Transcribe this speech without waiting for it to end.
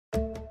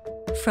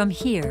From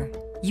here,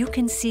 you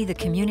can see the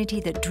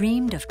community that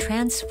dreamed of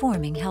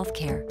transforming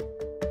healthcare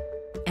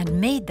and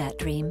made that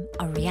dream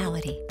a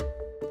reality.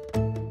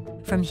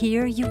 From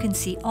here, you can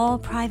see all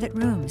private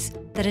rooms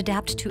that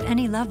adapt to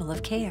any level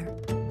of care.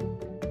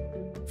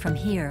 From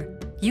here,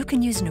 you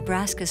can use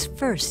Nebraska's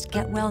first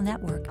Get Well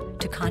network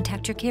to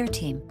contact your care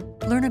team,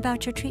 learn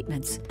about your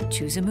treatments,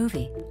 choose a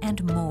movie,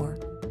 and more.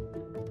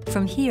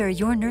 From here,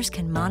 your nurse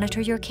can monitor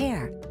your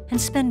care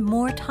and spend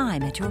more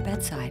time at your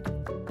bedside.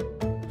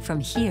 From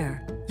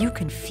here, you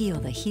can feel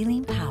the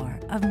healing power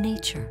of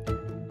nature.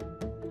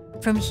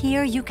 From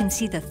here, you can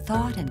see the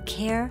thought and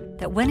care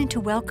that went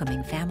into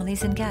welcoming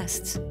families and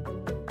guests,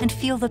 and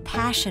feel the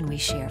passion we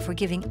share for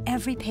giving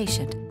every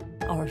patient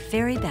our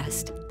very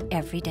best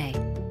every day.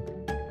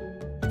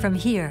 From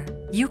here,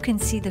 you can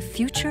see the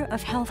future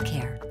of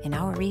healthcare in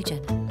our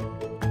region.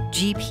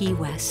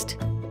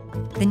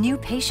 GPWest, the new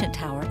patient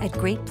tower at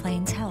Great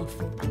Plains Health,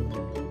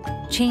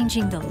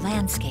 changing the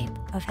landscape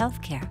of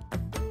healthcare.